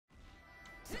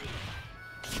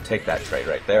Take that trade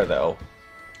right there, though.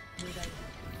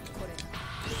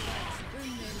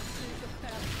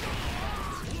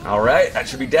 Alright, that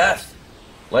should be death.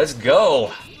 Let's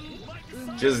go.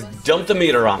 Just dump the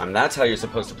meter on him. That's how you're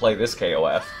supposed to play this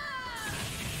KOF.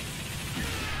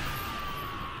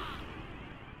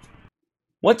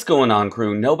 What's going on,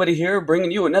 crew? Nobody here,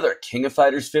 bringing you another King of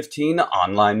Fighters 15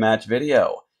 online match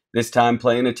video. This time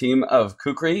playing a team of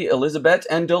Kukri, Elizabeth,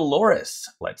 and Dolores.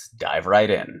 Let's dive right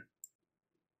in.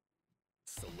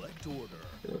 Select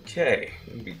order. Okay,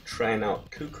 I'm gonna be trying out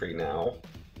Kukri now.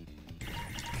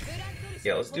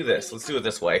 Yeah, let's do this. Let's do it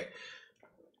this way.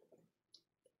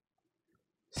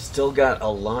 Still got a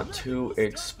lot to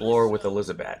explore with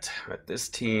Elizabeth, but this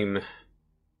team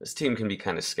can be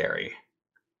kind of scary.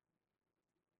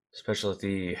 Especially with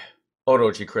the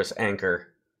Orochi Chris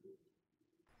anchor.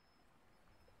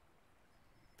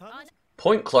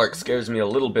 Point Clark scares me a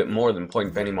little bit more than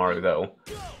Point Benimaru, though.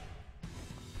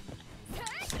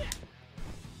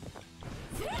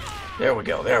 There we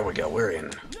go, we're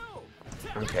in.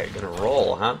 Okay, gonna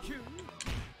roll, huh?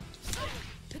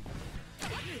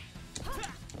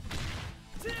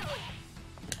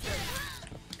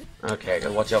 Okay,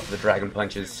 gotta watch out for the dragon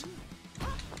punches.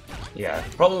 Yeah,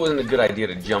 probably wasn't a good idea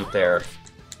to jump there,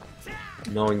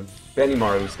 knowing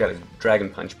Benimaru's got a dragon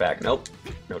punch back. Nope,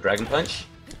 no dragon punch.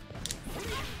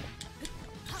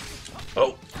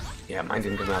 Oh, yeah, mine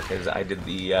didn't come out because I did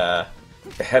the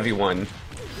heavy one.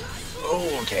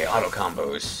 Oh, okay, auto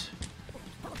combos.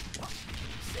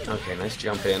 Okay, nice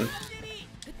jump in.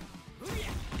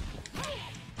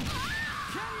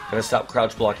 Gotta stop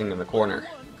crouch blocking in the corner.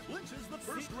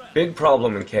 Big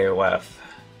problem in KOF,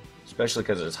 especially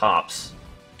because there's hops.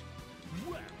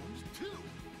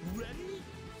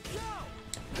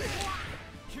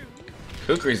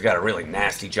 Kukri's got a really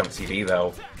nasty jump CD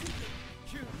though.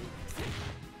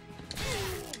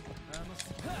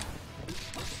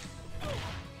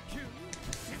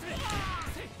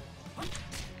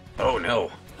 Oh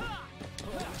no.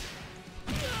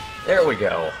 There we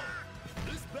go.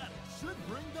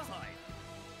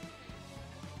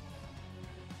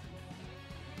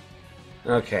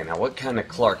 Okay, now what kind of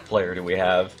Clark player do we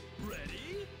have?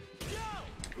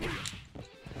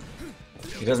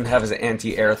 He doesn't have his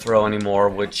anti-air throw anymore,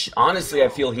 which honestly I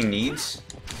feel he needs.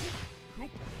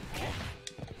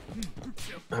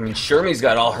 I mean, Shermie's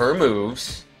got all her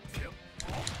moves.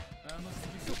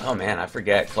 Oh man, I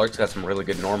forget. Clark's got some really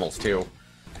good normals too.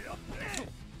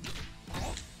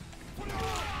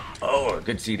 Oh, a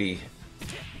good CD.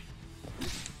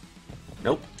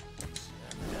 Nope.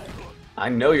 I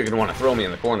know you're going to want to throw me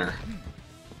in the corner.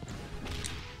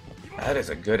 That is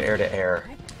a good air-to-air.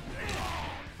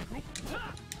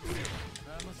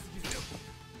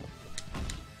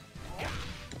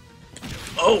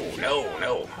 Oh,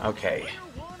 no. Okay.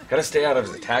 Gotta stay out of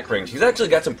his attack range. He's actually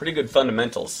got some pretty good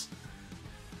fundamentals.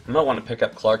 I might want to pick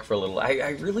up Clark for a little.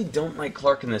 I really don't like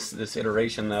Clark in this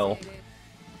iteration, though.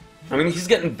 I mean, he's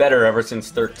getting better ever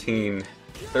since 13.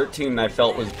 13, I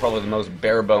felt, was probably the most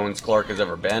bare-bones Clark has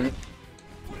ever been.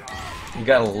 He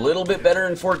got a little bit better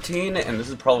in 14, and this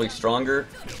is probably stronger.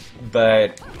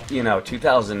 But, you know,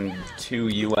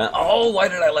 2002 UM... Oh, why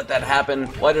did I let that happen?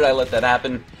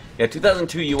 Yeah,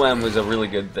 2002 UM was a really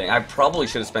good thing. I probably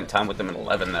should have spent time with him in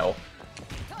 11, though.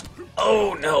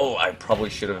 Oh, no, I probably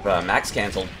should have max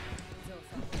canceled.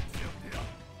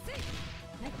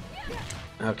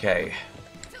 Okay.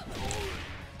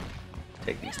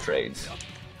 Take these trades.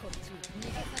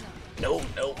 No.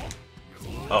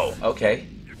 Oh, okay.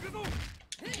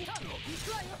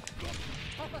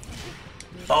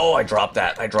 Oh, I dropped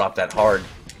that hard.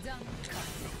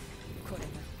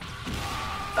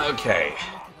 Okay.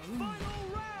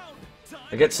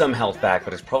 I get some health back,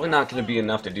 but it's probably not going to be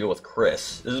enough to deal with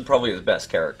Chris. This is probably his best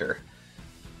character.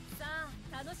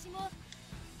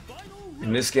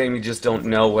 In this game, you just don't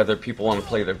know whether people want to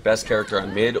play their best character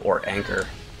on mid or anchor.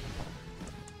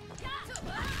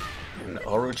 And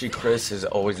Orochi Chris has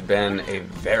always been a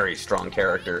very strong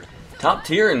character. Top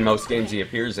tier in most games he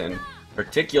appears in.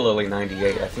 Particularly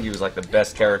 98. I think he was like the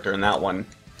best character in that one.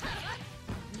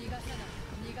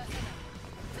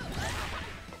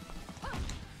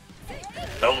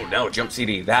 Oh no, jump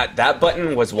CD. That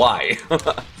button was why.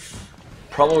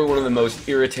 Probably one of the most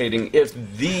irritating, if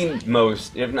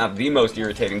not the most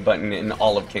irritating button in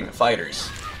all of King of Fighters.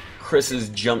 Chris's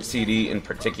jump CD in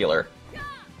particular.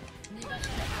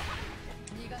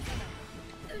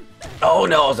 Oh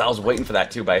no, I was waiting for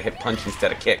that too, but I hit punch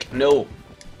instead of kick. No.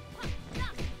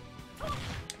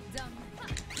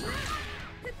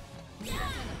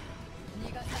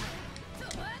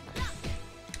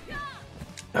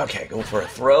 Okay, go for a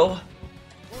throw.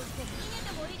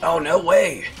 Oh, no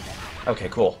way! Okay,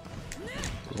 cool.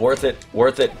 Worth it,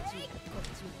 worth it.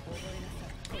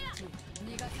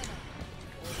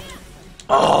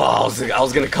 Oh, I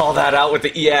was gonna call that out with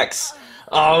the EX.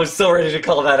 Oh, I was so ready to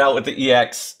call that out with the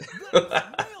EX.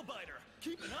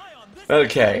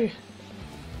 Okay.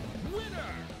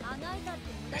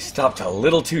 I stopped a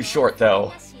little too short,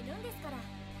 though.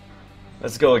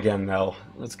 Let's go again, though.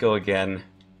 Let's go again.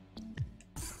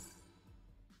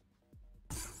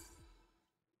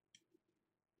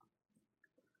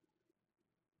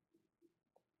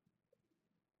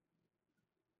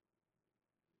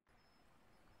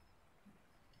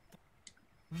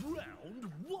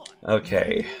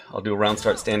 Okay, I'll do a round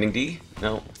start standing D.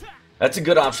 No. That's a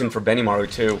good option for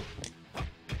Benimaru, too.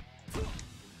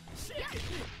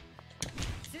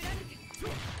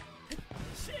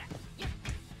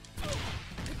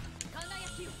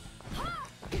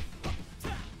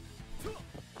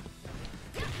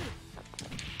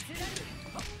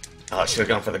 Oh, I should have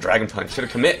gone for the Dragon Punch. Should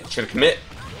have commit. Should have commit.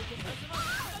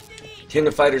 King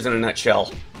of Fighters in a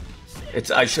nutshell.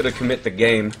 I should have commit the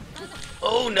game.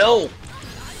 Oh no!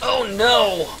 Oh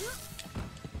no!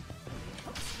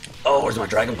 Oh, where's my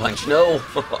Dragon Punch? No!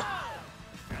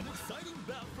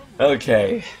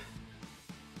 Okay.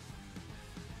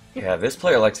 Yeah, this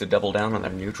player likes to double down on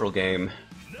their neutral game.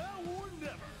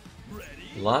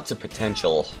 Lots of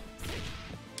potential.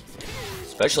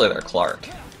 Especially their Clark.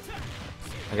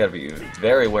 I gotta be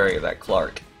very wary of that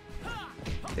Clark.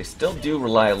 They still do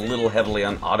rely a little heavily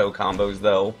on auto combos,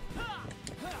 though,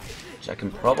 which I can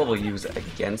probably use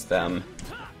against them.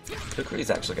 Kukuri's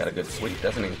actually got a good sweep,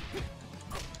 doesn't he?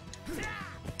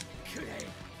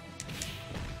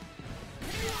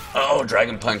 Oh,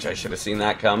 Dragon Punch, I should have seen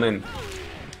that coming.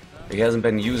 He hasn't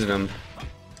been using them.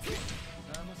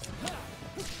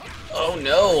 Oh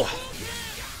no!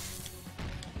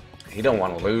 He don't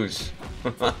want to lose.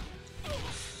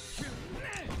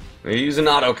 You're using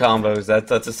auto combos,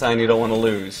 that's a sign you don't want to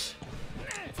lose.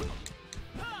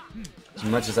 As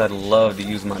much as I'd love to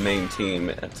use my main team,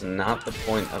 that's not the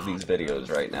point of these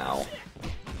videos right now.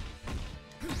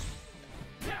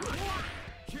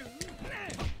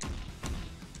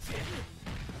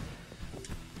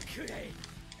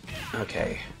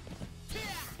 Okay.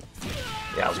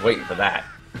 Yeah, I was waiting for that.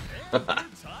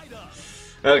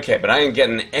 Okay, but I ain't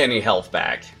getting any health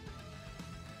back.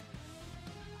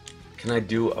 Can I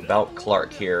do about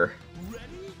Clark here?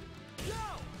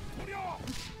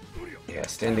 Yeah,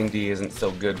 standing D isn't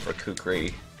so good for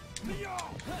Kukuri.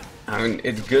 I mean,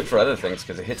 it's good for other things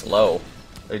because it hits low.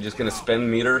 They're just gonna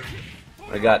spend meter.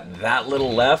 I got that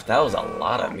little left. That was a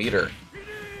lot of meter.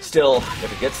 Still,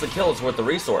 if it gets the kill, it's worth the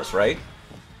resource, right?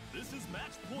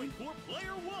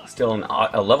 Still,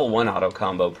 a level 1 auto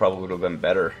combo probably would have been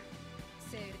better.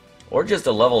 Or just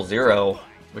a level 0,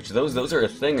 which those are a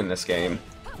thing in this game.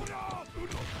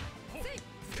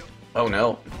 Oh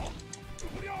no.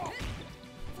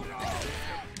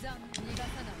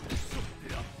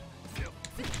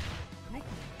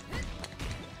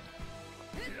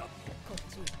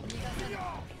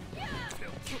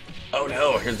 Oh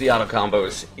no, here's the auto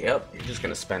combos. Yep, you're just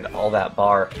gonna spend all that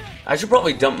bar. I should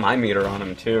probably dump my meter on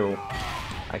him too.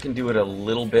 I can do it a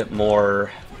little bit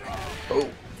more. Oh,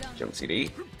 jump CD.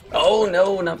 Oh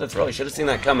no, not the throw. I should have seen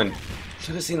that coming.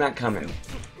 Should have seen that coming.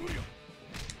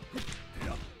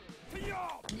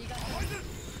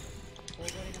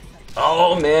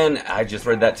 Oh man, I just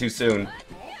read that too soon.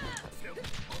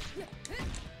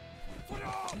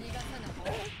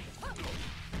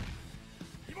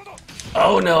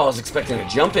 Oh no, I was expecting a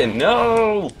jump in.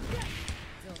 No!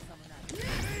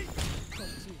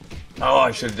 Oh,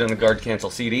 I should have done the guard cancel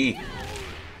CD.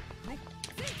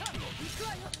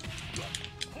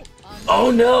 Oh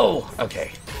no!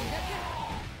 Okay.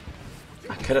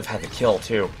 I could have had the kill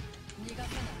too.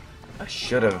 I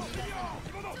should have.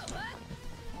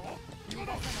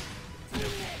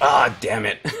 Ah, damn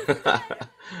it.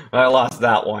 I lost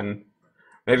that one.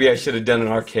 Maybe I should have done an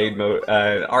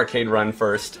arcade run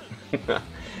first.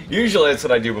 Usually that's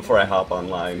what I do before I hop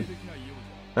online.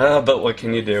 But what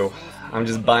can you do? I'm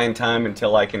just buying time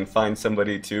until I can find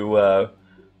somebody to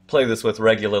play this with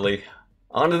regularly.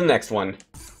 On to the next one.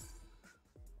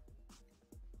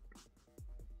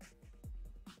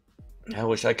 I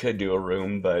wish I could do a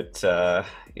room, but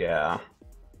yeah.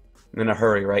 I'm in a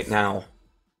hurry right now.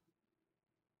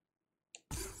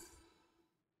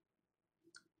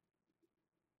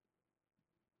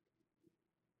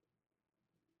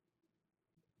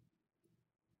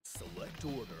 Select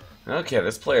order. Okay,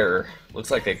 this player looks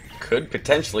like they could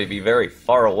potentially be very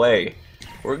far away.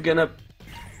 We're gonna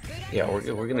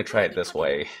try it this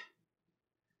way.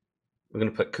 We're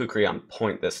gonna put Kukuri on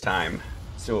point this time.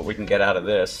 See what we can get out of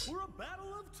this. For a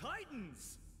battle of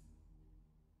titans.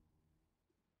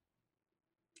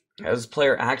 Is this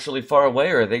player actually far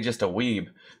away, or are they just a weeb?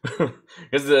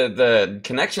 Because the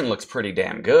connection looks pretty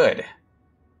damn good.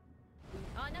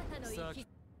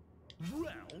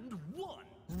 Round one.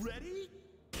 Ready?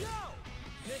 Go!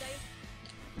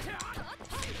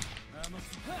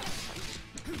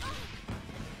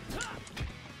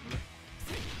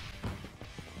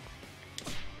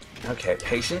 Okay,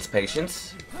 patience,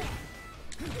 patience.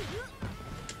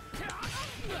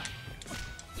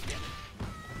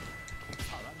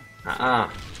 I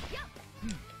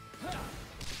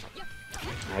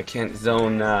can't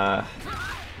zone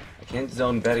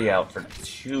Betty out for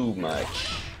too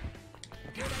much.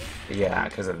 Yeah,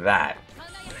 because of that.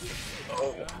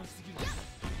 Oh.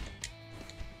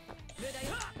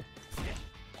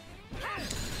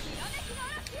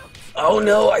 Oh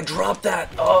no, I dropped that!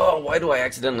 Oh, why do I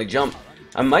accidentally jump?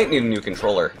 I might need a new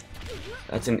controller.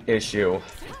 That's an issue.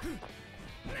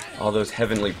 All those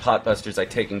heavenly potbusters I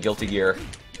take in Guilty Gear.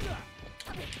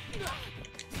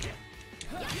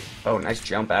 Oh, nice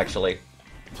jump, actually.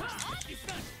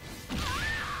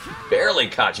 Barely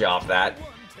caught you off that.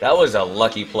 That was a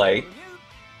lucky play.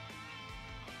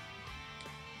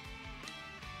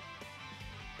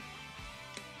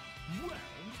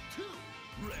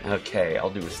 Okay,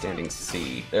 I'll do a standing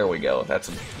C. There we go. That's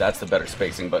the better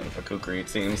spacing button for Kukri, it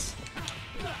seems.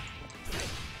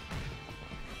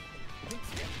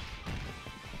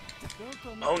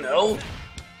 Oh no!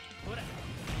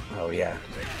 Oh yeah,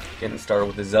 getting started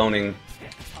with the zoning.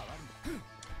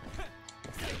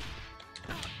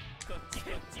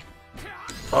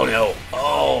 Oh no!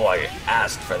 Oh, I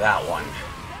asked for that one.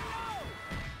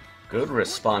 Good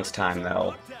response time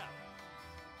though.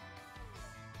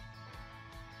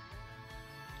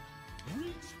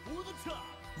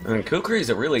 And Kukri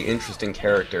is a really interesting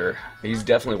character. He's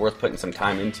definitely worth putting some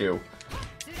time into.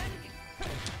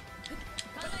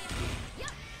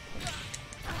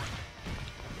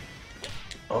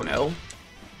 Oh no.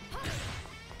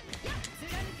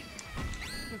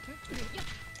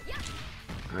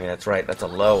 Oh yeah, that's right, that's a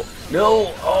low.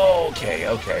 No! Oh, okay,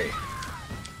 okay.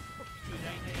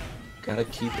 Gotta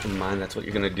keep in mind that's what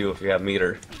you're gonna do if you have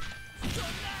meter.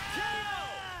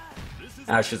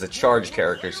 Ash is a charge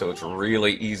character, so it's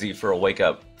really easy for a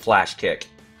wake-up flash kick.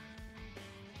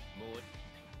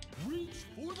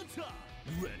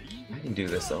 I can do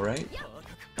this though, right?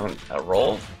 A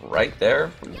roll right there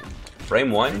from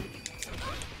frame one.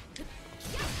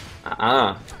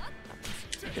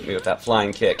 Hit me with that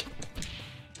flying kick.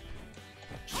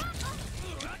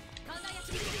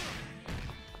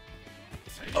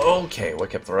 Okay,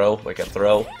 wake up throw, wake up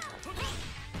throw.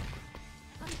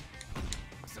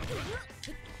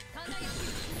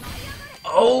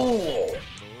 Oh!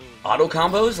 Auto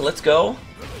combos, let's go.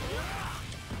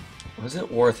 Was it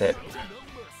worth it?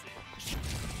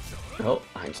 Oh,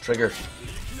 Heinz trigger.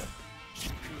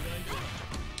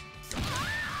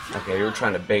 Okay, you were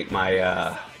trying to bait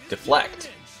my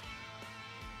deflect.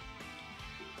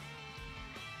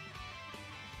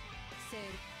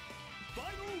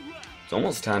 It's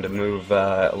almost time to move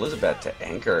Elizabeth to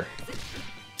anchor.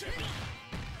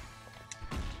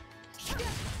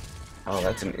 Oh,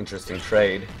 that's an interesting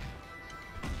trade.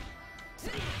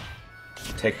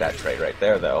 Take that trade right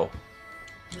there, though.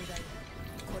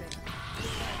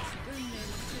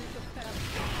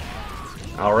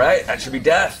 Alright, that should be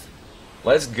death.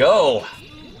 Let's go.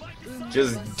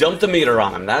 Just dump the meter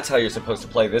on him. That's how you're supposed to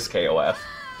play this KOF.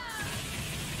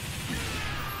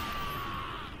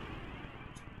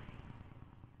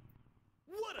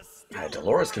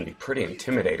 Dolores can be pretty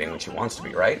intimidating when she wants to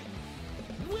be, right?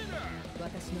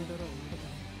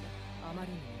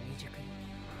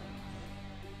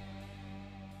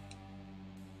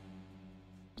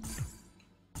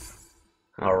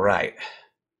 Alright.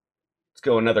 Let's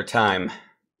go another time.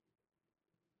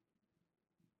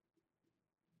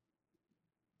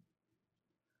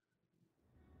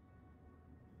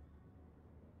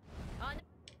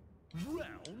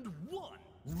 Round one.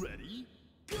 Ready?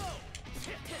 Go!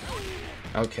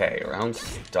 Okay, round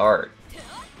start.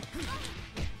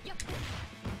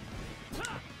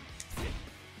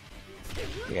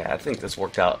 Yeah, I think this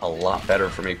worked out a lot better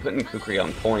for me, putting Kukri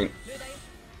on point.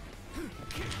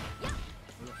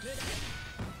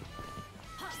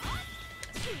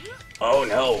 Oh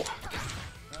no!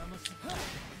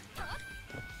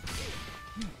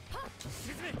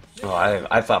 Oh,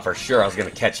 I thought for sure I was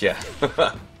gonna catch you.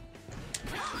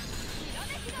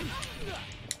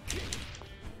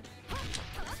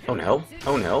 Oh no,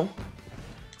 oh no.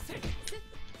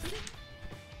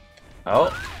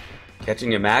 Oh,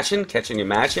 catching you matching, catching you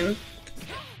matching.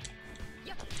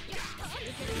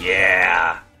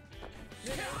 Yeah.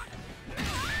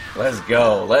 Let's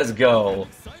go. Let's go.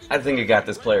 I think I got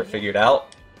this player figured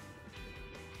out.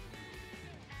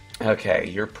 Okay,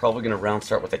 you're probably going to round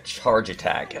start with a charge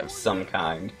attack of some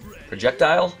kind.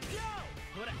 Projectile?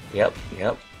 Yep,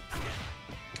 yep.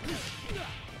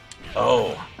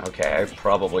 Oh, okay, I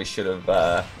probably should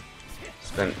have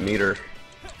spent meter.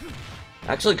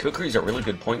 Actually, Kukri's a really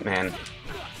good point man.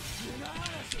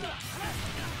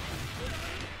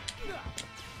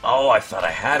 Oh, I thought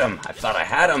I had him. I thought I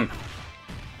had him.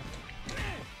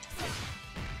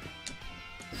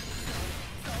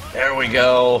 There we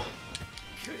go.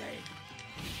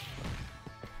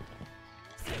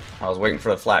 I was waiting for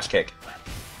the flash kick.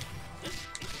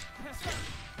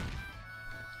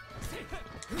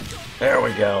 There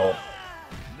we go.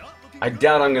 I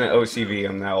doubt I'm going to OCV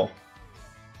him, though.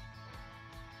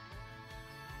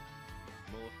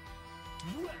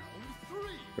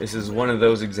 This is one of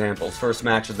those examples. First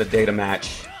match of the data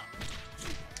match.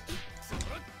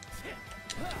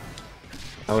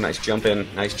 Oh, nice jump in.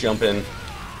 Nice jump in.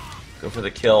 Go for the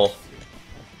kill.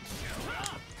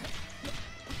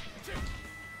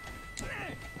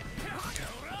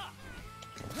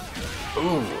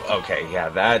 Ooh, okay, yeah,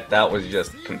 that was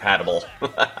just compatible.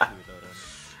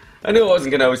 I knew I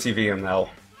wasn't gonna OCV him though.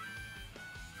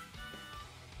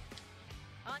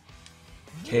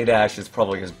 K-Dash is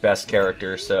probably his best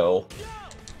character, so...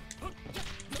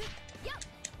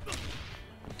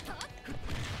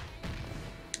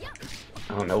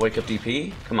 Oh, no wake up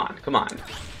DP? Come on, come on.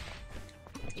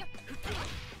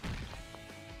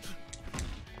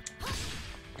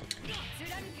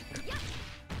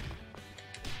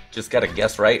 Just gotta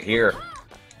guess right here.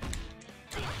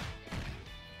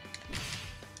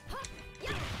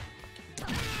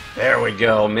 There we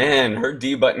go, man. Her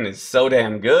D button is so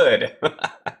damn good.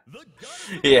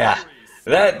 Yeah,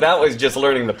 that was just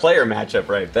learning the player matchup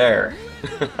right there.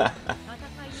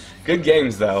 Good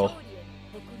games though.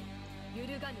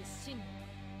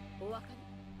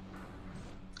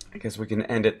 I guess we can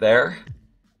end it there.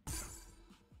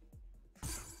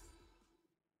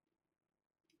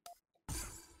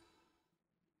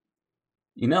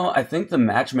 You know, I think the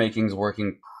matchmaking's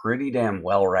working pretty damn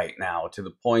well right now, to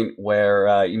the point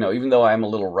where, you know, even though I'm a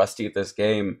little rusty at this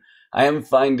game, I am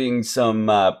finding some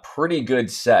pretty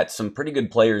good sets, some pretty good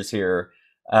players here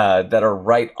that are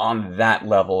right on that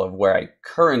level of where I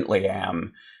currently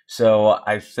am. So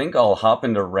I think I'll hop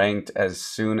into ranked as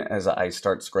soon as I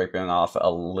start scraping off a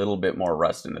little bit more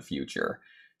rust in the future.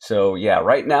 So yeah,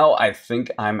 right now I think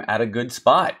I'm at a good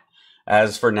spot.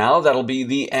 As for now, that'll be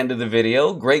the end of the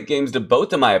video. Great games to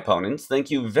both of my opponents.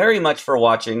 Thank you very much for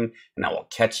watching, and I will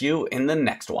catch you in the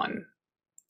next one.